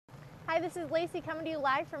Hi, this is Lacey coming to you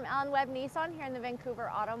live from Allen Webb Nissan here in the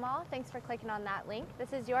Vancouver Auto Mall. Thanks for clicking on that link.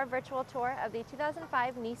 This is your virtual tour of the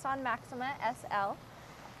 2005 Nissan Maxima Sl.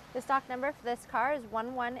 The stock number for this car is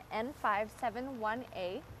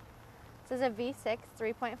 11N571A. This is a V6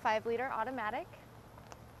 3.5 liter automatic.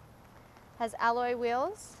 Has alloy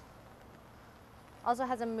wheels. Also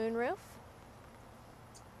has a moonroof.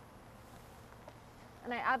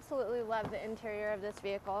 And I absolutely love the interior of this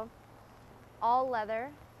vehicle. All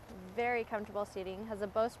leather, very comfortable seating. Has a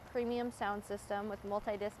Bose premium sound system with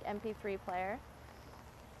multi-disc MP3 player.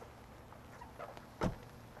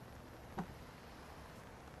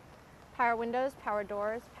 Power windows, power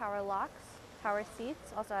doors, power locks, power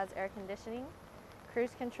seats. Also has air conditioning,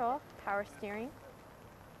 cruise control, power steering.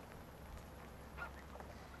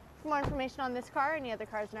 For more information on this car or any other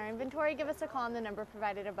cars in our inventory, give us a call on the number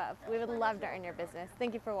provided above. We would love to earn your business.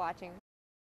 Thank you for watching.